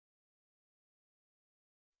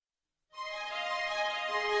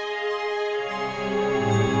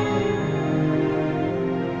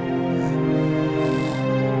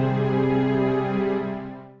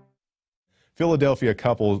Philadelphia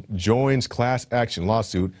couple joins class action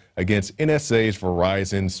lawsuit against NSA's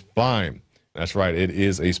Verizon spy. That's right, it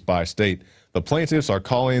is a spy state. The plaintiffs are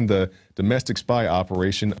calling the domestic spy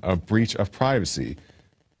operation a breach of privacy.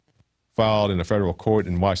 Filed in a federal court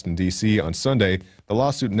in Washington, D.C. on Sunday, the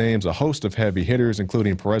lawsuit names a host of heavy hitters,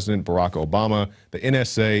 including President Barack Obama, the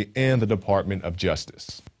NSA, and the Department of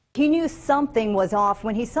Justice. He knew something was off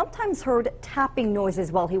when he sometimes heard tapping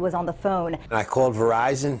noises while he was on the phone. And I called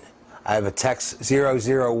Verizon. I have a text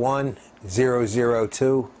 001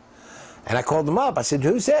 002, and I called them up. I said,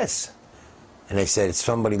 "Who's this?" And they said, "It's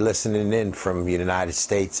somebody listening in from the United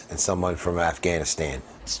States and someone from Afghanistan."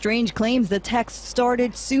 Strange claims the text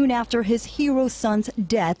started soon after his hero son's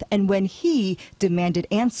death and when he demanded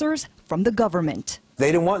answers from the government.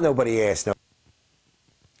 They didn't want nobody asked. No.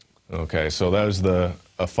 Okay, so that was a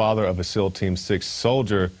father of a SEAL Team 6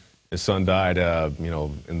 soldier. His son died,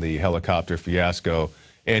 in the helicopter fiasco.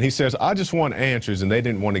 And he says, I just want answers, and they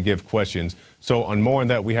didn't want to give questions. So on more than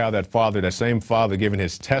that, we have that same father giving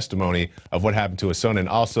his testimony of what happened to his son and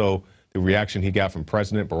also the reaction he got from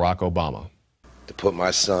President Barack Obama. To put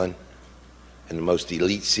my son in the most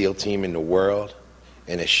elite SEAL team in the world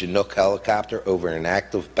in a Chinook helicopter over an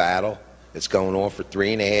active battle that's going on for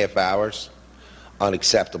 3.5 hours,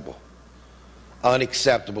 unacceptable.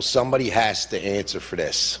 Unacceptable. Somebody has to answer for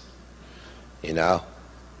this. You know?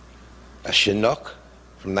 A Chinook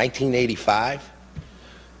from 1985,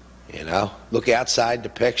 you know, look outside the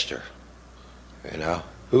picture, you know,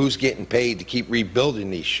 who's getting paid to keep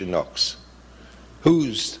rebuilding these Chinooks?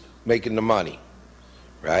 Who's making the money,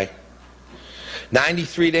 right?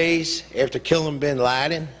 93 days after killing bin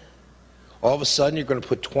Laden, all of a sudden you're going to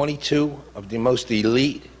put 22 of the most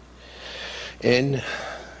elite in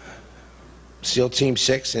SEAL Team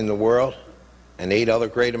 6 in the world and 8 other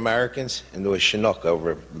great Americans into a Chinook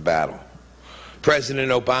over the battle.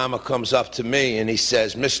 President Obama comes up to me and he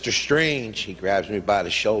says, Mr. Strange, he grabs me by the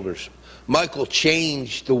shoulders, Michael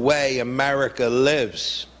changed the way America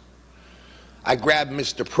lives. I grabbed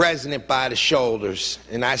Mr. President by the shoulders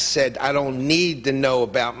and I said, I don't need to know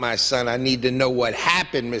about my son. I need to know what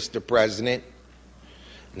happened, Mr. President.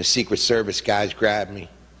 And the Secret Service guys grabbed me.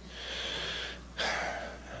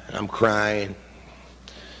 And I'm crying.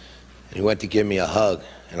 And he went to give me a hug.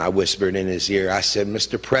 And I whispered in his ear, I said,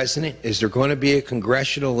 Mr. President, is there going to be a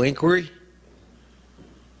congressional inquiry?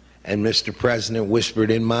 And Mr. President whispered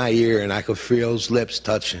in my ear, and I could feel his lips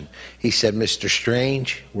touching. He said, Mr.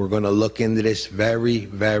 Strange, we're going to look into this very,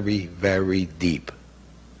 very, very deep.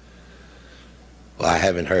 Well, I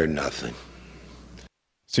haven't heard nothing.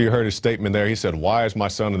 So you heard his statement there. He said, why is my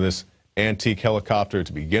son in this antique helicopter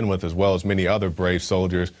to begin with, as well as many other brave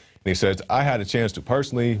soldiers? And he says, I had a chance to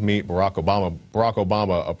personally meet Barack Obama. Barack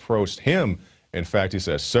Obama approached him. In fact, he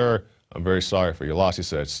says, sir, I'm very sorry for your loss. He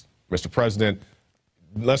says, Mr. President,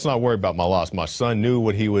 let's not worry about my loss. My son knew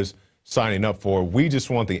what he was signing up for. We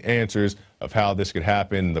just want the answers of how this could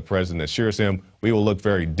happen. The president assures him we will look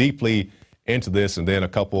very deeply into this. And then a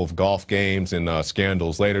couple of golf games and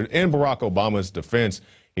scandals later. In Barack Obama's defense,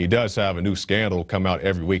 he does have a new scandal come out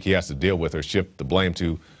every week he has to deal with or shift the blame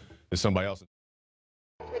to somebody else.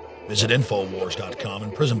 Visit Infowars.com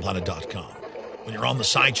and PrisonPlanet.com. When you're on the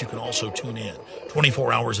site, you can also tune in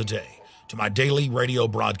 24 hours a day to my daily radio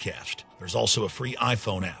broadcast. There's also a free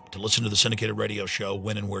iPhone app to listen to the syndicated radio show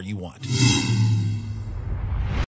when and where you want.